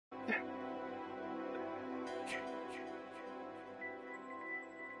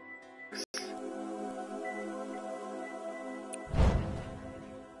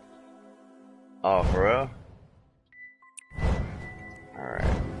Oh, for real?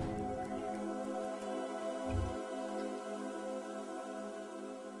 Alright.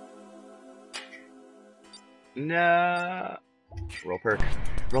 No. Roll perk.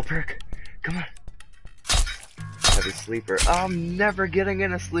 Roll perk. Come on. Heavy sleeper. I'm never getting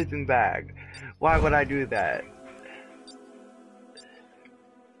in a sleeping bag. Why would I do that?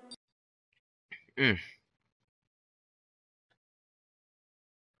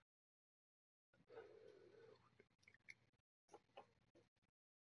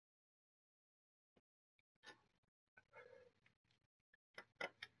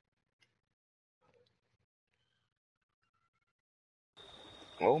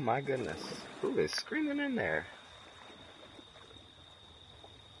 Oh my goodness. Who is screaming in there?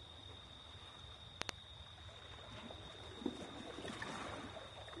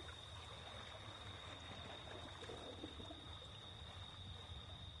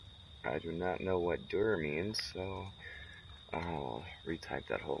 I do not know what dur means, so I'll retype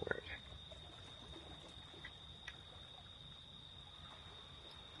that whole word.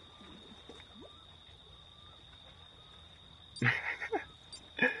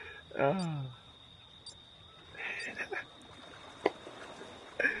 Oh.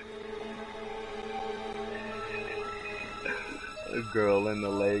 A girl in the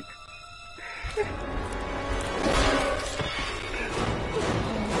lake.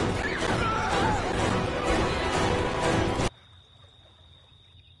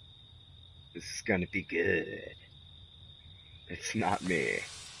 This is gonna be good. It's not me.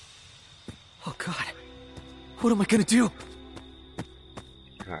 Oh God. What am I gonna do?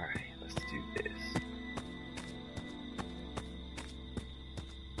 Alright, let's do this.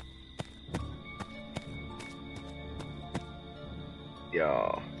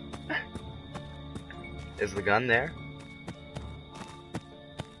 Yo. Is the gun there?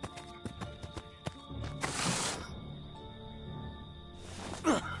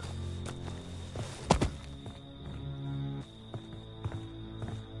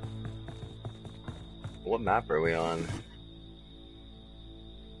 What map are we on?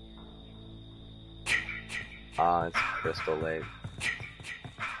 Ah, it's Crystal Lake.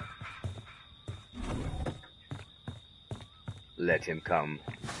 Let him come.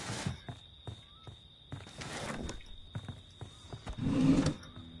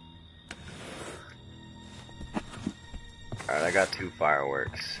 Alright, I got 2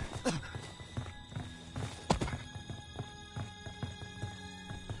 fireworks.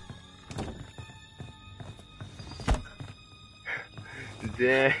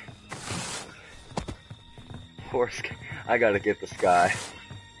 Dang. Poor Sky. I gotta get the Sky.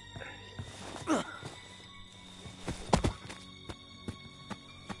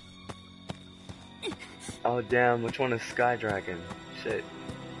 Oh damn, which one is SkyDragon? Shit.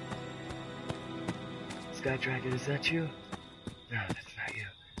 SkyDragon, is that you? No, that's not you.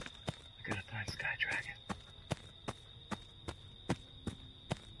 I gotta find SkyDragon.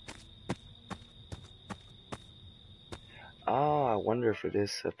 Oh, I wonder if it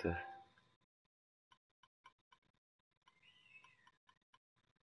is at the...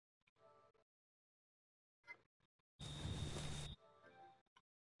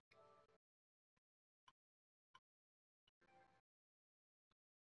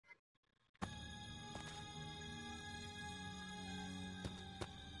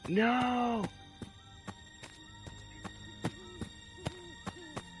 No!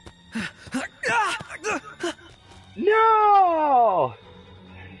 No!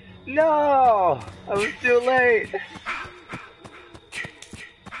 No! I was too late!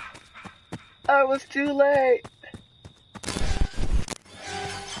 I was too late!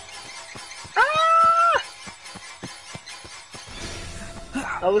 Ah!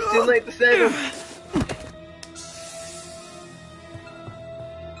 I was too late to save him!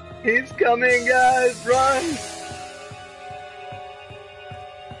 He's coming, guys! Run!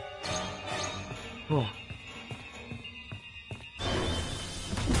 Oh.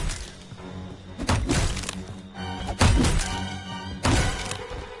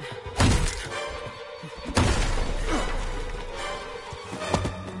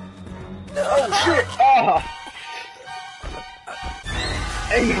 Oh shit! Oh!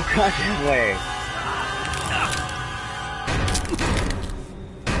 Ain't no goddamn way!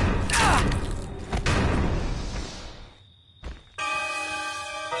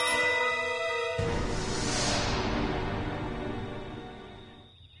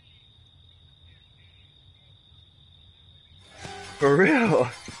 For real?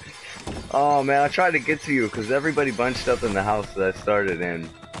 Oh man, I tried to get to you because everybody bunched up in the house that I started in.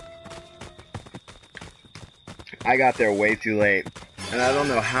 I got there way too late, and I don't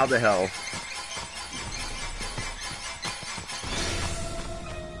know how the hell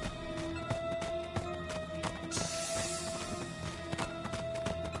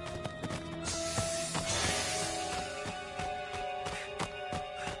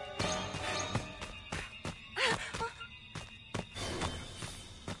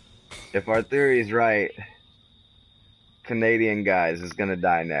If our theory's right, Canadian guys is gonna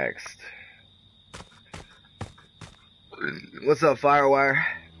die next. What's up, Firewire?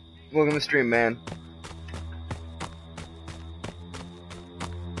 Welcome to stream, man.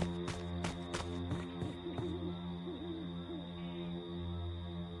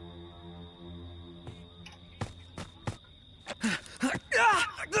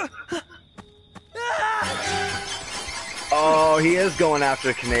 Oh, he is going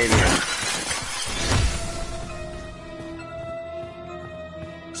after Canadians.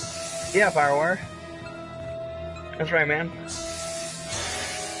 Yeah, Firewire. That's right, man.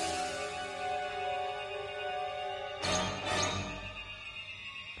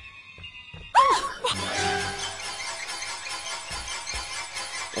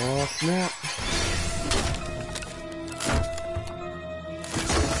 Oh, snap.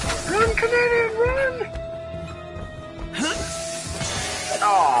 Run, Canadian, run!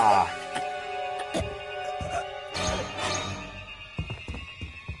 Ah.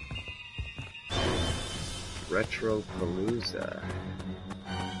 Retropalooza.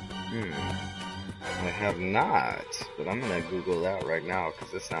 I have not, but I'm gonna Google that right now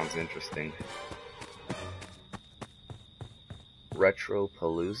because this sounds interesting.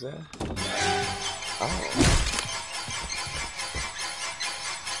 Retropalooza? Oh.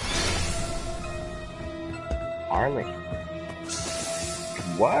 Arlington.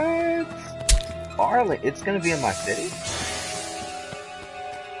 What? Arlington? It's gonna be in my city?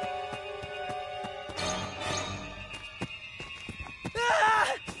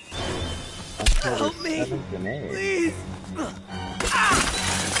 Help me! Please!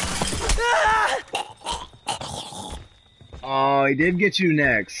 Oh, he did get you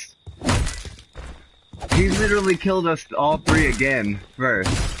next. He literally killed us all three again first.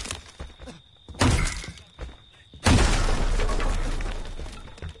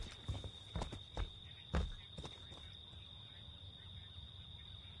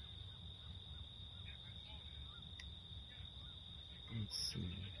 Let's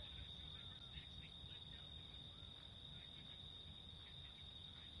see.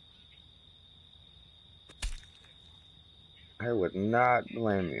 I would not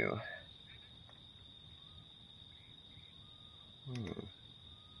blame you.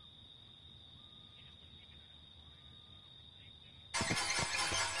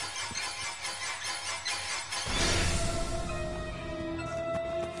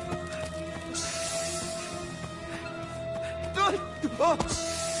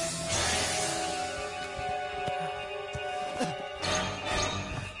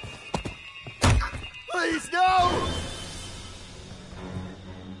 Please, no!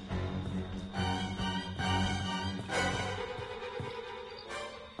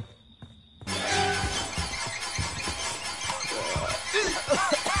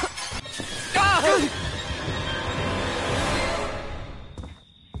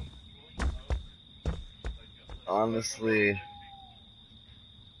 Honestly,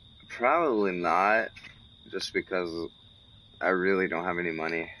 probably not, just because I really don't have any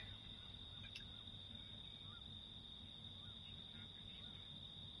money.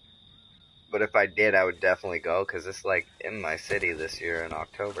 But if I did, I would definitely go, because it's like in my city this year in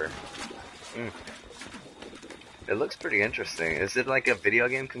October. It looks pretty interesting. Is it like a video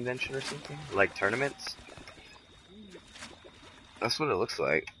game convention or something? Like tournaments? That's what it looks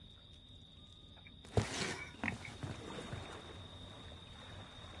like.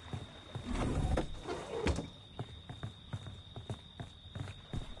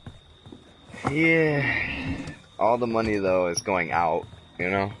 Yeah. All the money, though, is going out, you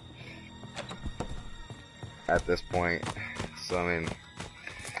know? At this point. So, I mean...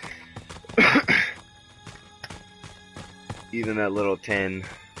 even that little tin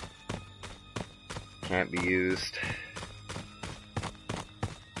can't be used.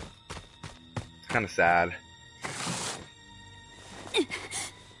 It's kind of sad.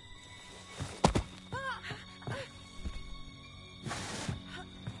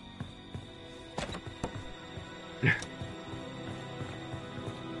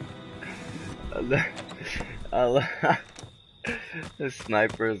 The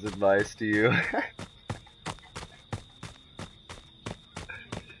sniper's advice to you.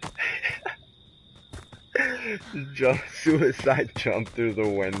 Suicide jump through the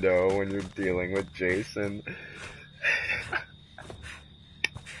window when you're dealing with Jason.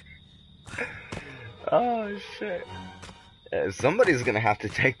 Oh shit. Somebody's gonna have to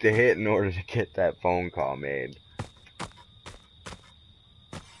take the hit in order to get that phone call made.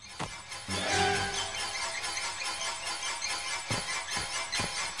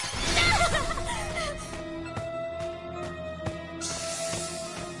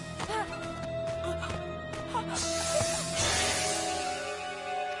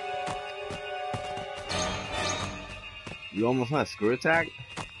 You almost went screw attack?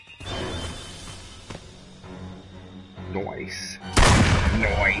 Nice.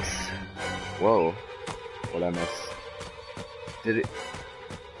 Nice. Whoa. What'd I miss?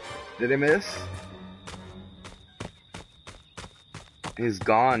 Did it miss? He's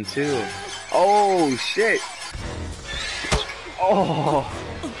gone too. Oh shit! Oh!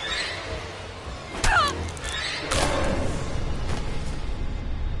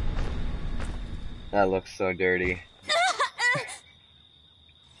 That looks so dirty.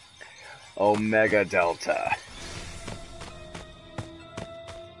 Omega Delta.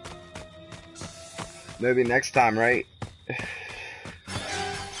 Maybe next time, right?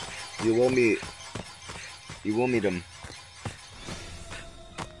 You will meet him.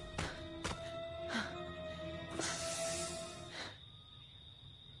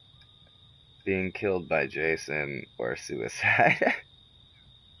 Being killed by Jason or suicide.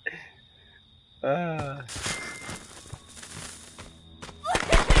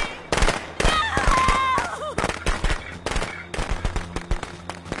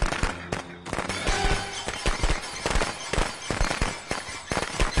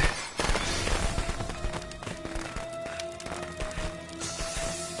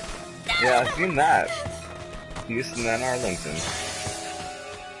 Yeah, I've seen that. Houston and Arlington.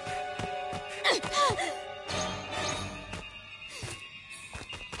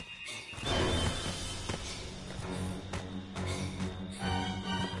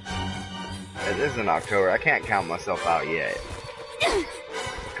 It is in October. I can't count myself out yet.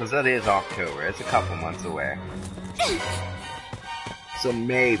 Because it is October. It's a couple months away. So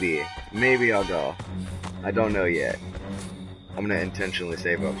maybe I'll go. I don't know yet. I'm gonna intentionally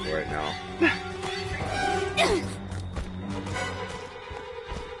save up for it now.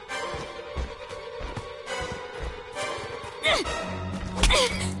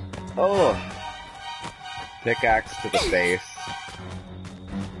 Oh! Pickaxe to the face.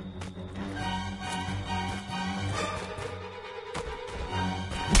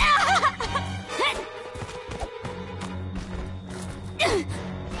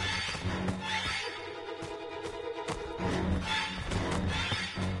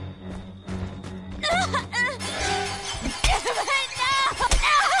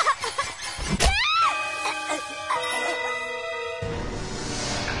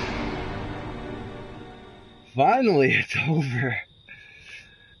 Finally, it's over.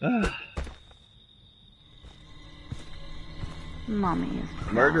 Mommy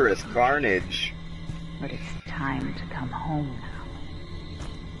is Murderous carnage. but it's time to come home now.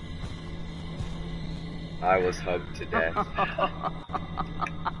 I was hugged to death.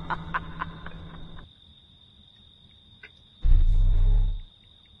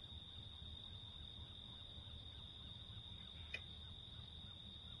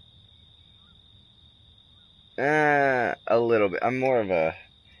 A little bit. I'm more of a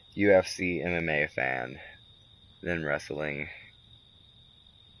UFC MMA fan than wrestling.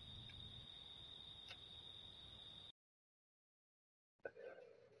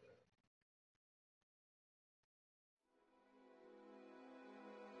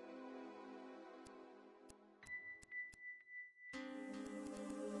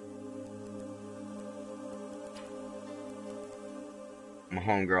 My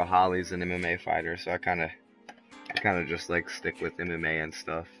homegirl Holly's an MMA fighter, so I kind of just like stick with MMA and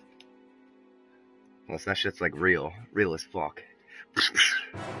stuff. Plus that shit's like real as fuck.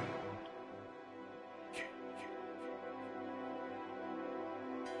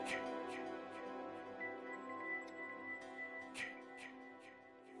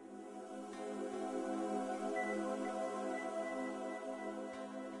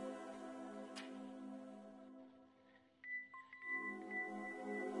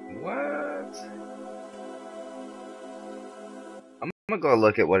 What? I'm gonna go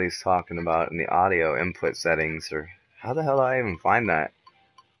look at what he's talking about in the audio input settings, or how the hell do I even find that?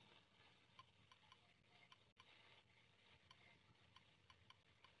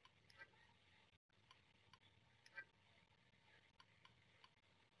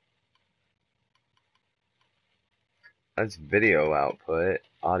 That's video output,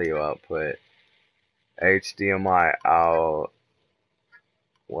 audio output, HDMI out.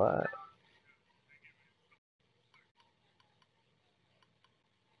 What?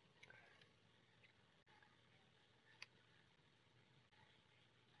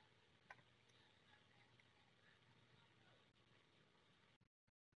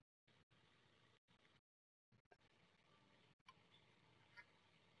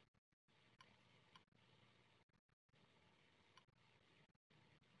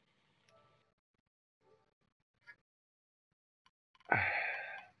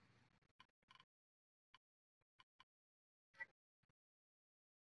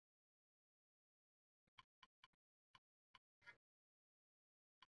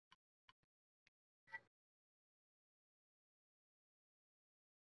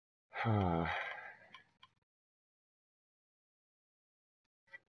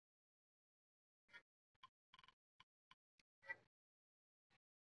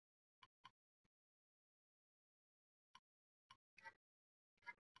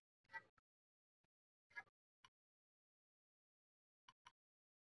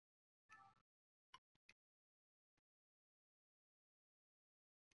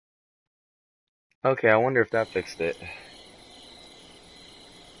 Okay, I wonder if that fixed it.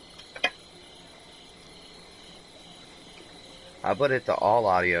 I put it to all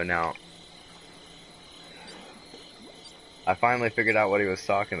audio now. I finally figured out what he was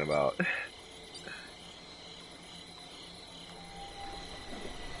talking about.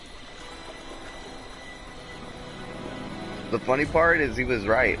 The funny part is he was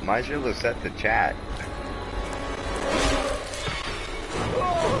right. My shit was set to chat.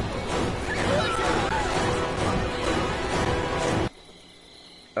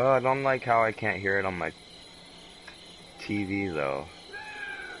 Oh, I don't like how I can't hear it on my TV though.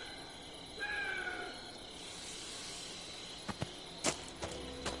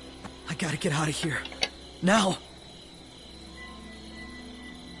 I gotta get out of here. Now!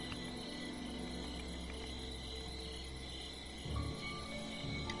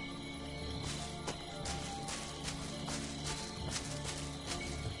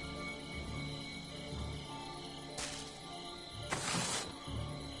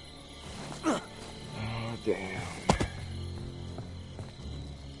 Oh, damn.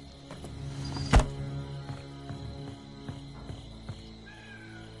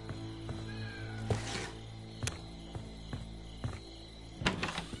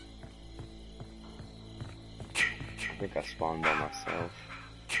 I think I spawned by myself.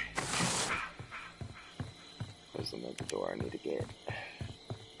 There's another door I need to get.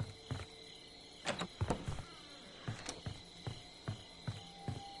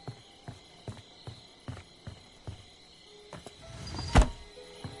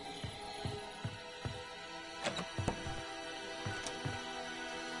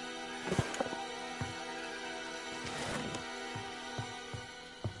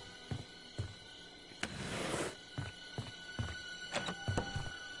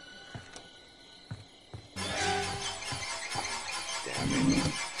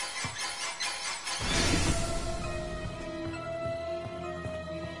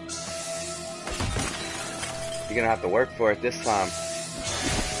 You're gonna have to work for it this time.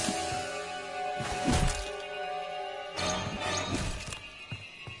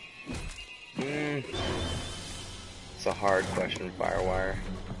 It's a hard question, Firewire.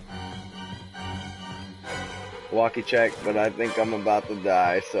 Walkie check, but I think I'm about to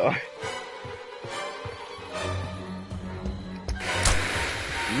die, so.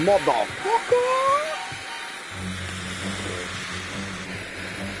 Motherfucker!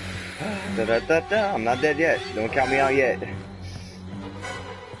 Da-da-da-da. I'm not dead yet. Don't count me out yet.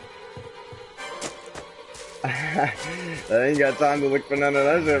 I ain't got time to look for none of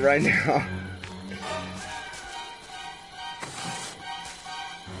that shit right now.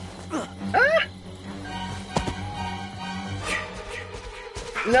 Ah!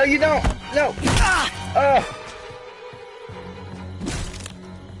 No, you don't. No. Oh.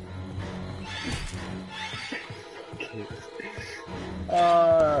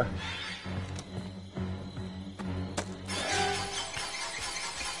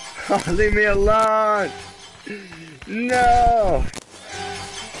 Oh, leave me alone! No!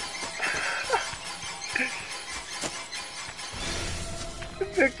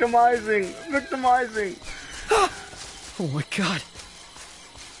 Victimizing! Victimizing! Oh my god.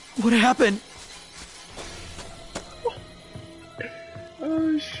 What happened?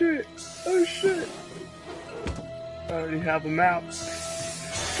 Oh shit! Oh shit! I already have a map.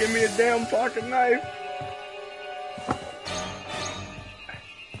 Give me a damn pocket knife!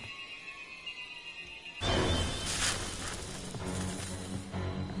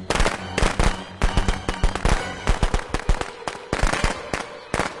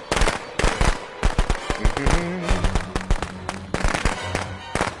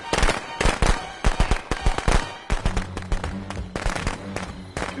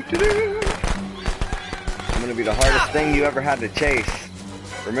 I'm gonna be the hardest thing you ever had to chase.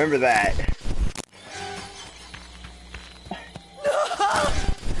 Remember that.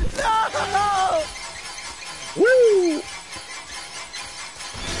 No! Woo!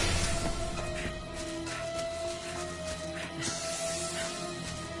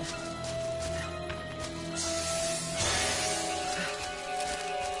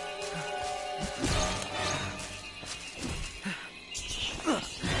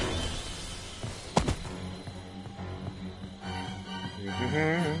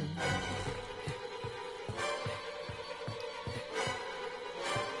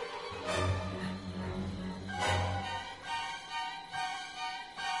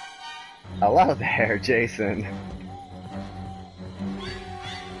 Hello there, Jason.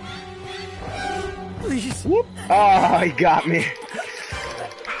 Please. Whoop. Oh, he got me.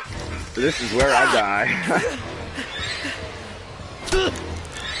 This is where I die.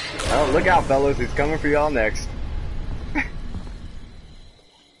 Oh, look out, fellas. He's coming for y'all next.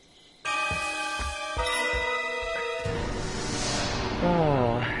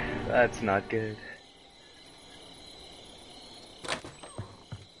 Oh, that's not good.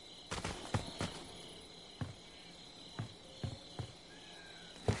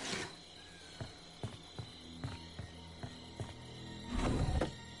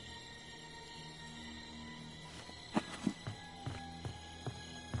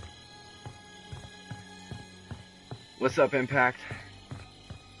 What's up, Impact?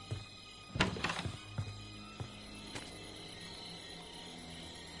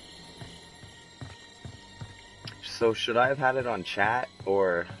 So should I have had it on chat,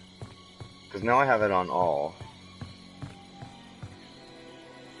 or... Because now I have it on all.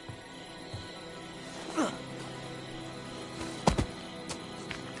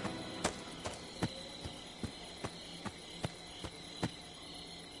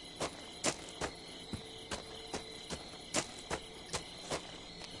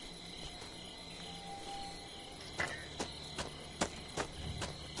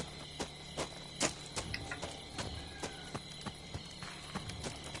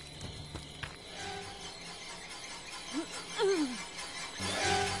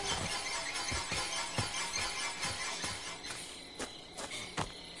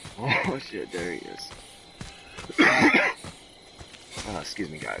 Oh shit, there he is. Oh, excuse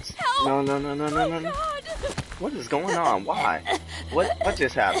me, guys. Help! No. God. What is going on? Why? What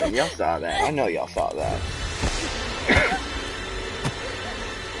just happened? Y'all saw that. I know y'all saw that.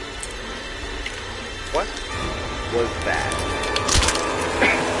 What was that?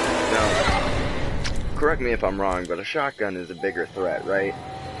 Now, correct me if I'm wrong, but a shotgun is a bigger threat, right?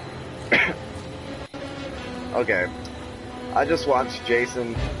 Okay. I just watched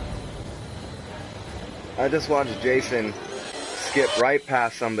Jason skip right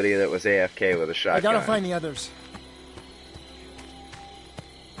past somebody that was AFK with a shotgun. I gotta find the others.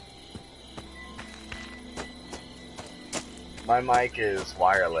 My mic is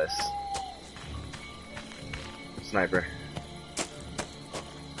wireless. Sniper.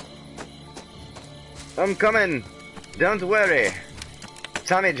 I'm coming! Don't worry!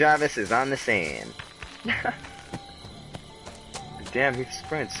 Tommy Jarvis is on the scene. Damn, he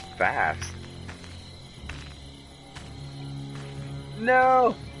sprints fast.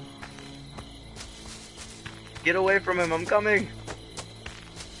 No! Get away from him, I'm coming!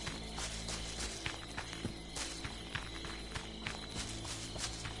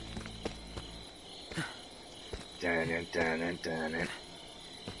 Dun.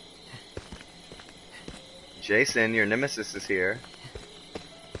 Jason, your nemesis is here.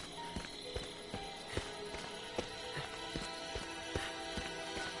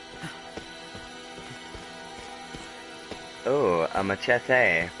 Oh, a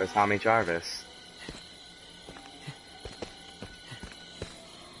machete for Tommy Jarvis.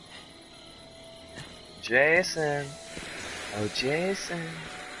 Jason. Oh, Jason.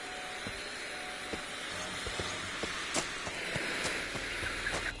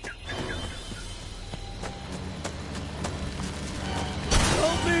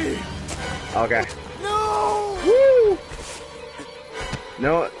 Help me! Okay. No! Woo!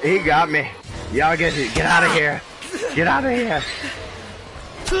 No, he got me. Y'all get out of here. Get out of here.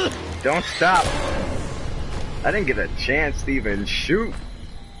 Don't stop. I didn't get a chance to even shoot.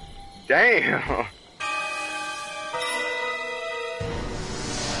 Damn.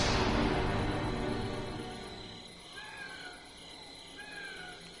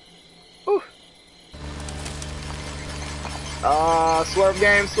 Swerve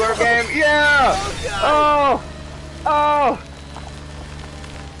game, yeah! Oh!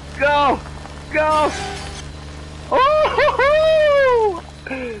 Go! Oh!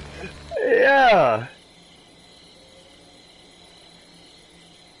 Yeah!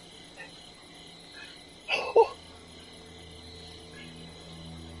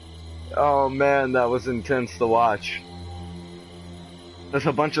 Oh man, that was intense to watch. There's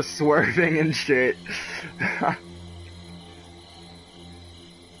a bunch of swerving and shit.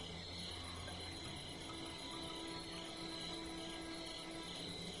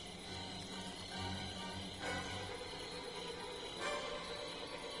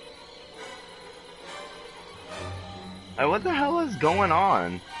 What the hell is going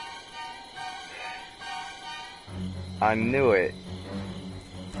on? I knew it.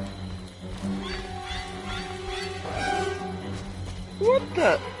 What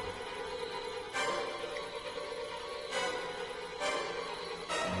the?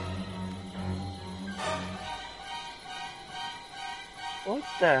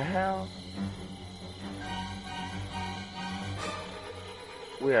 the hell?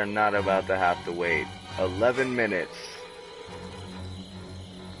 We are not about to have to wait 11 minutes.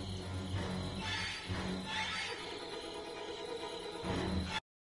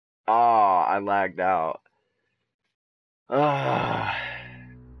 Oh, I lagged out.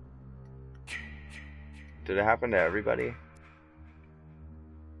 Did it happen to everybody?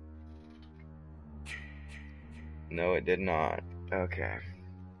 No, it did not. Okay.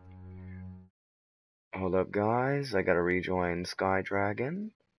 Hold up, guys. I gotta rejoin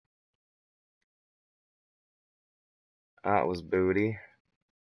SkyDragon. That was booty.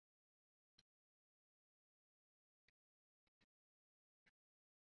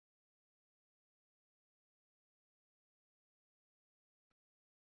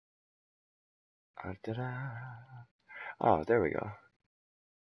 Oh, there we go.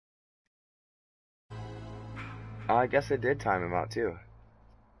 I guess it did time him out too.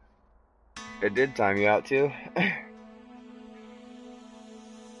 It did time you out too.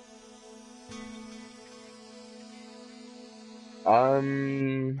 Let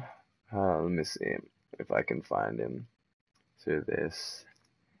me see if I can find him through this.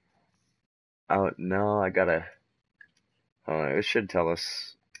 Oh no, I gotta. Oh, it should tell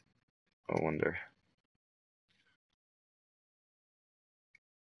us. I wonder.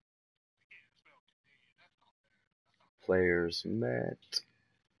 Players met.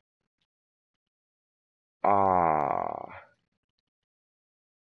 Ah.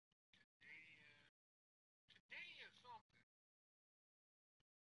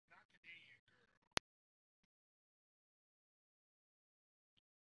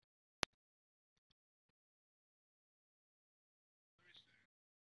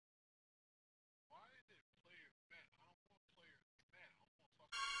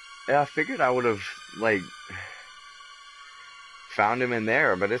 Yeah, I figured I would have, like, found him in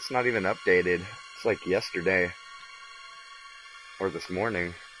there, but it's not even updated. It's like yesterday. Or this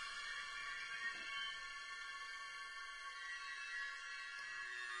morning.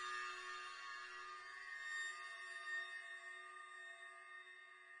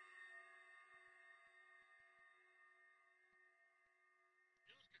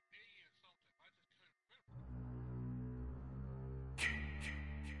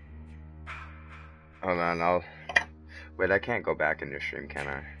 Hold on, wait, I can't go back in your stream, can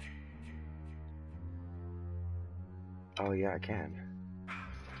I? Oh, yeah, I can.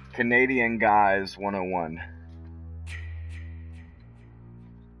 Canadian Guys 101.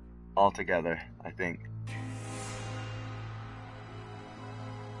 All together, I think.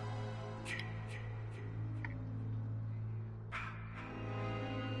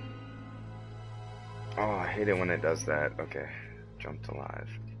 Oh, I hate it when it does that. Okay, jump to live.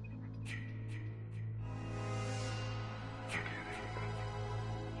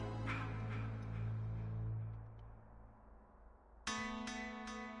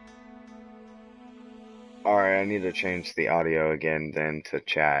 Alright, I need to change the audio again then to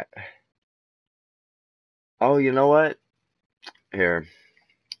chat. Oh, you know what? Here.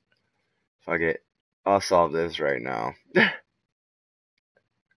 Fuck it. I'll solve this right now.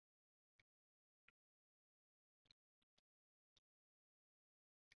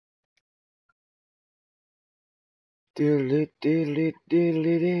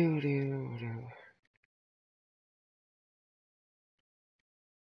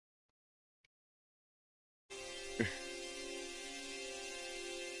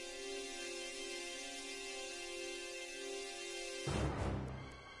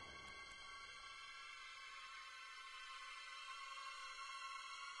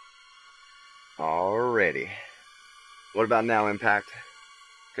 Alrighty. What about now, Impact?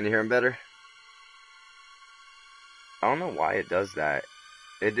 Can you hear him better? I don't know why it does that.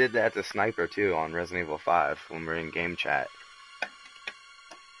 It did that to Sniper too on Resident Evil 5 when we're in game chat.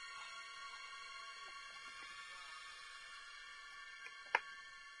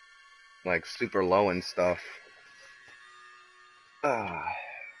 Like super low and stuff.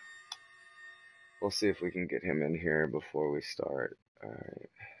 We'll see if we can get him in here before we start. Alright.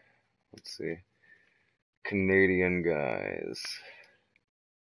 Let's see. Canadian Guys.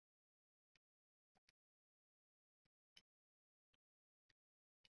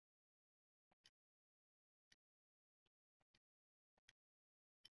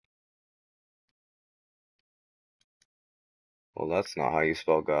 Well, that's not how you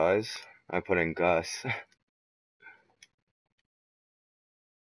spell guys. I put in Gus.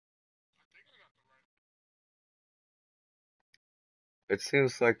 It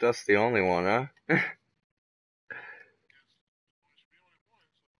seems like that's the only one, huh?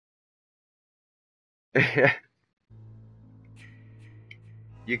 Yeah.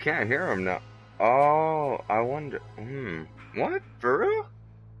 You can't hear him now. Oh, I wonder. What? For real?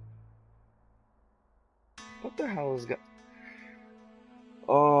 What the hell is going?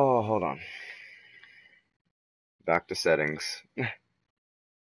 Oh, hold on. Back to settings.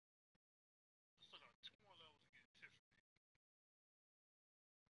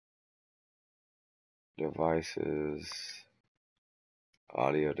 Devices.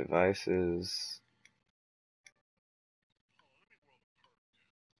 Audio devices.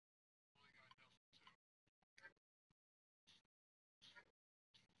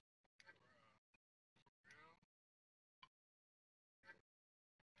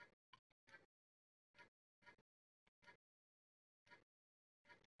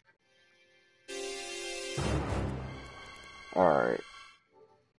 Alright.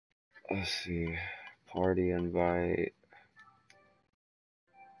 Let's see. Party invite.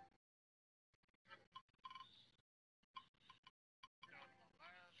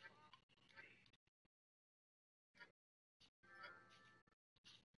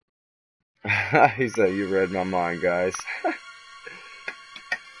 He said, you read my mind, guys.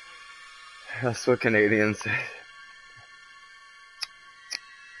 That's what Canadians say.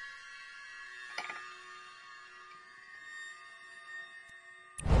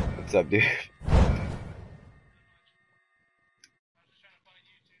 What's up, dude?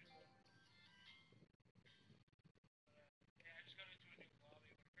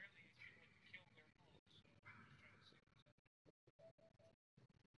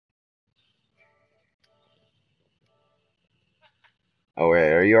 Oh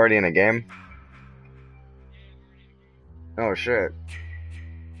wait, are you already in a game? Oh shit.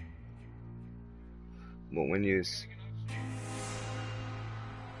 Well, when you...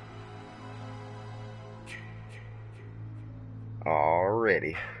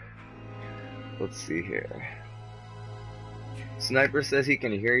 Alrighty. Let's see here. Sniper says he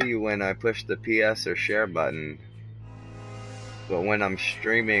can hear you when I push the PS or share button. But when I'm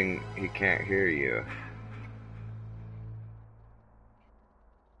streaming, he can't hear you.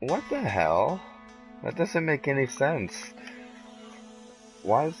 What the hell? That doesn't make any sense.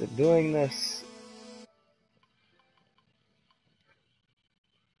 Why is it doing this?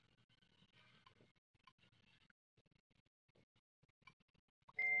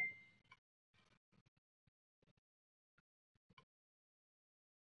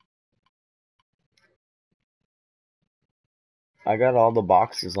 I got all the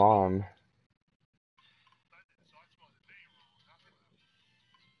boxes on.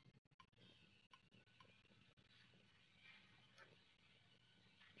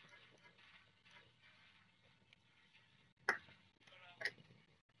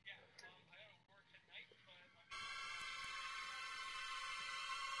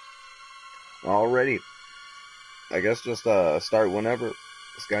 Already. I guess just start whenever.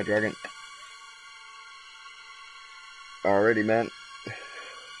 SkyDragon. Already, man.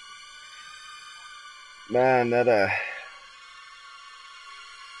 Man, that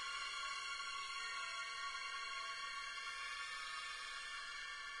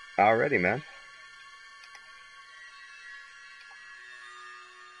already, man.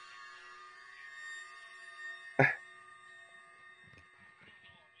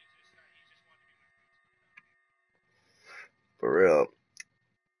 For real.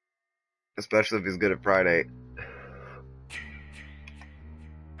 Especially if he's good at Friday.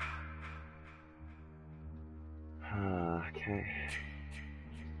 Okay.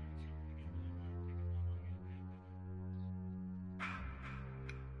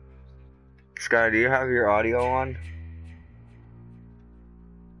 Sky, do you have your audio on?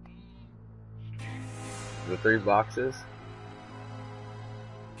 The 3 boxes?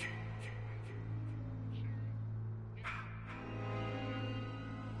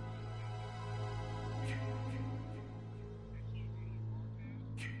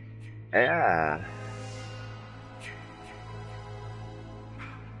 Yeah.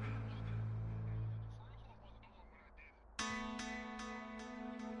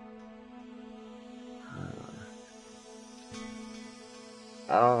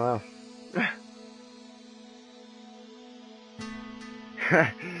 I don't know.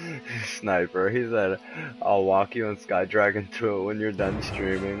 Sniper, he said, I'll walk you and SkyDragon through it when you're done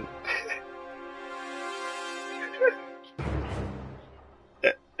streaming.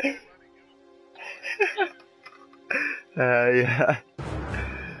 Yeah.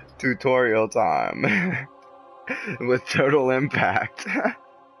 Tutorial time. With total impact.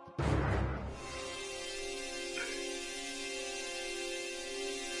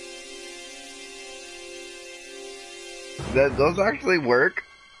 Those actually work?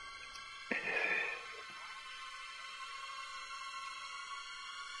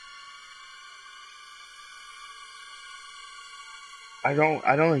 I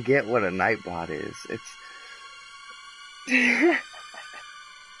don't get what a Nightbot is. It's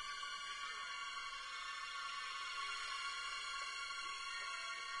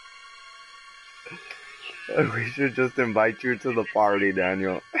we should just invite you to the party,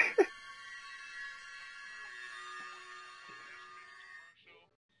 Daniel.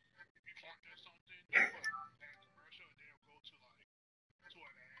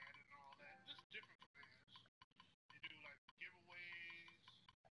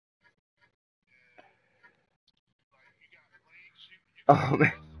 Oh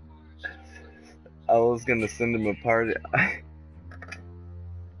man, I was gonna send him a party.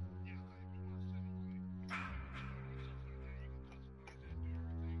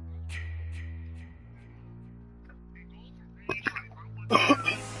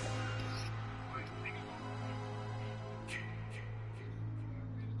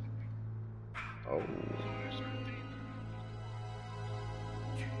 Oh.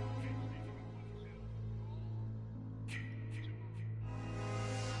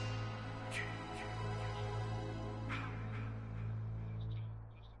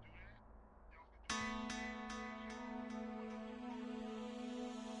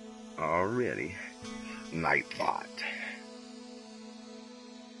 Already. Nightbot.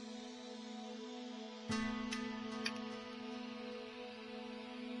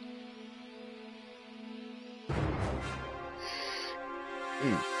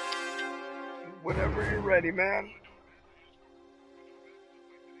 Whenever you're ready, man.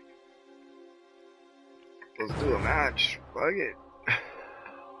 Let's do a match. Fuck it.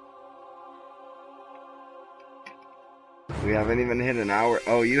 We haven't even hit an hour.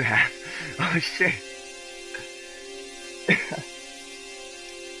 Oh, you have. Oh, shit.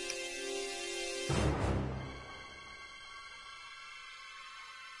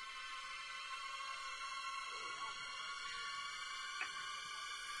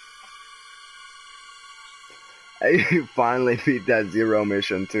 You finally beat that zero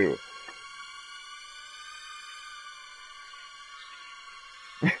mission, too.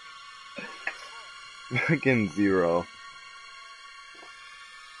 Fucking zero.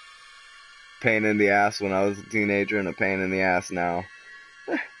 Pain in the ass when I was a teenager and a pain in the ass now.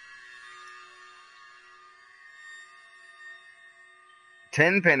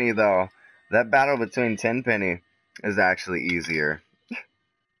 Tenpenny, though. That battle between Tenpenny is actually easier.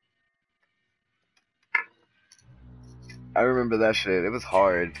 I remember that shit. It was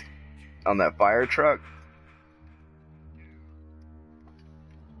hard. On that fire truck.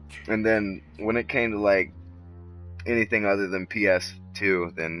 And then when it came to like anything other than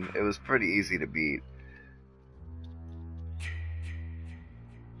PS2, then it was pretty easy to beat.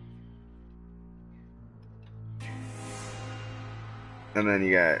 And then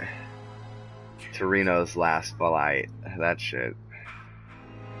you got Torino's Last Flight. That shit.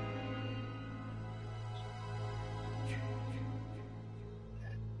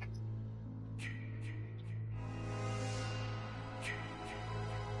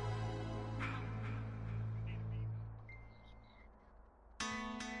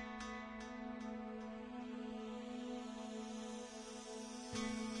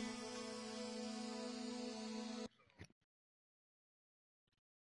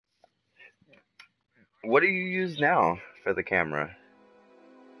 What do you use now for the camera?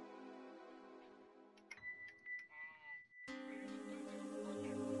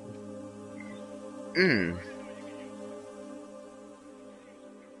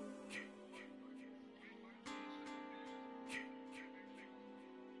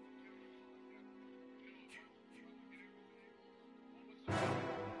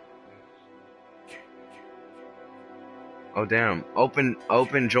 Oh damn.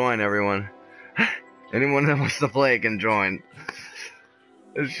 Open join, everyone. Anyone that wants to play can join.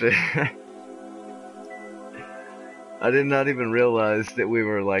 Shit. I did not even realize that we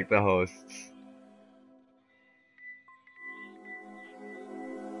were like the hosts.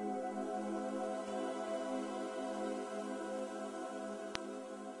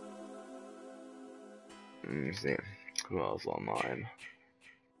 Let me see. Who else online?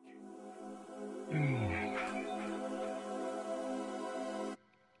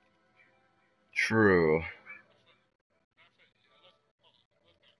 True.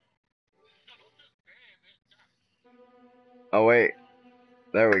 Oh wait.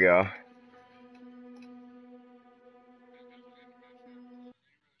 There we go.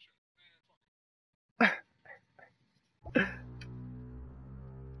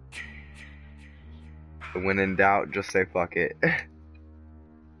 When in doubt, just say fuck it.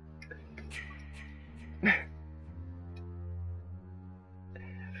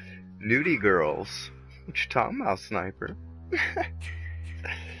 Nudie girls. What you talking about, Sniper?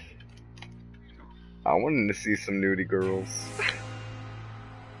 I wanted to see some nudie girls.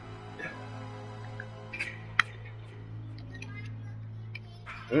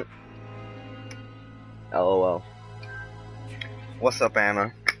 LOL. What's up,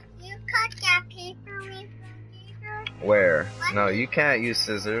 Anna? You cut that paper with scissors? Where? No, you can't use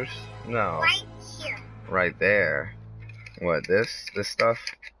scissors. No. Right here. Right there. What, this? This stuff?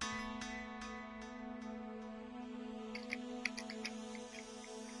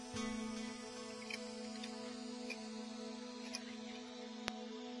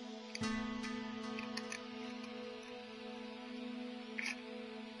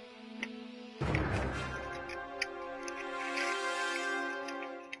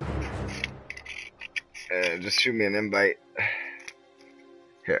 Just shoot me an invite.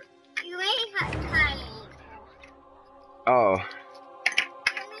 Here. You ain't cutting. Oh. You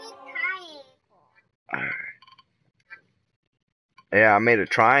ain't cutting. Yeah, I made a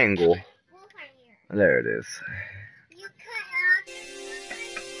triangle. Look right here. There it is. You cut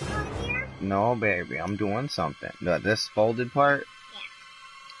out over here? No, baby, I'm doing something. This folded part?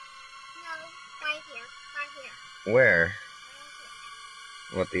 No, right here. Right here. Where? Right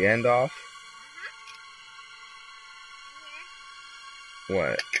here. What, the end off?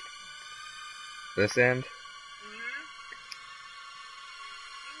 What? This end?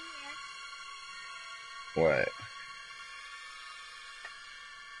 What? Right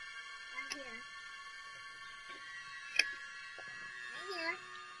here. Right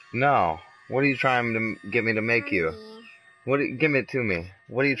here. No. What are you trying to get me to make you? Give it to me.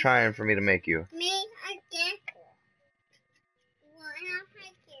 What are you trying for me to make you? Make a gecko. Look at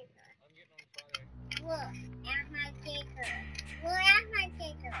my gecko. Look at my gecko. Look at my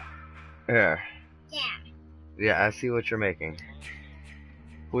gecko. Here. Yeah. Yeah, I see what you're making.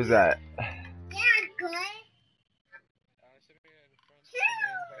 Who's that? Yeah, good.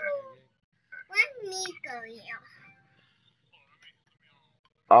 Let me go here.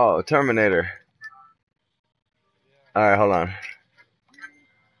 Oh, Terminator. Alright, hold on.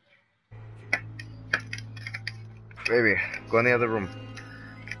 Baby, go in the other room.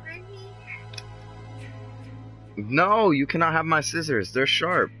 No, you cannot have my scissors. They're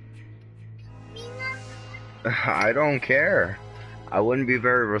sharp. I don't care. I wouldn't be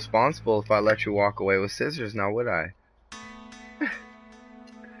very responsible if I let you walk away with scissors, now would I?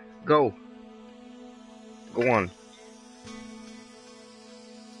 Go. Go on.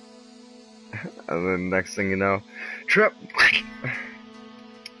 And then next thing you know, trip.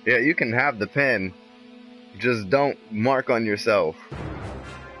 Yeah, you can have the pen. Just don't mark on yourself.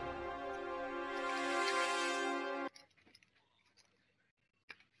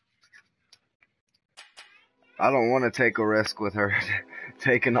 I don't want to take a risk with her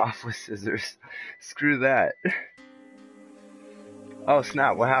taking off with scissors. Screw that. Oh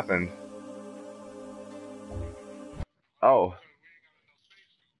snap, what happened? Oh.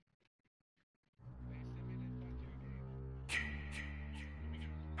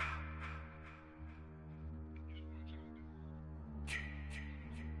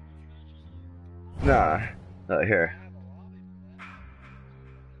 Nah. Here.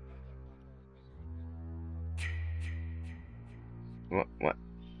 What?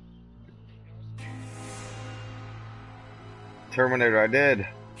 Terminator, I did.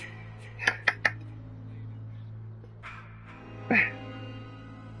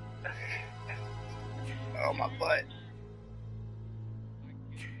 Oh, my butt.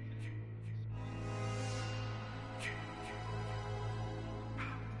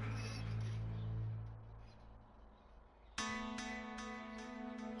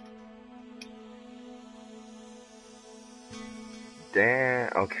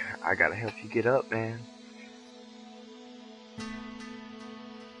 Damn. Okay, I gotta help you get up, man.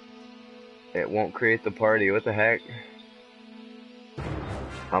 It won't create the party. What the heck?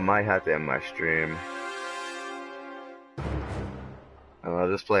 I might have to end my stream.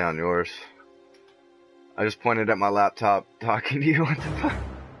 I'll just play on yours. I just pointed at my laptop talking to you on the phone.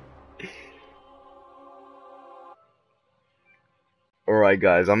 Alright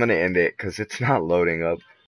guys, I'm gonna end it because it's not loading up.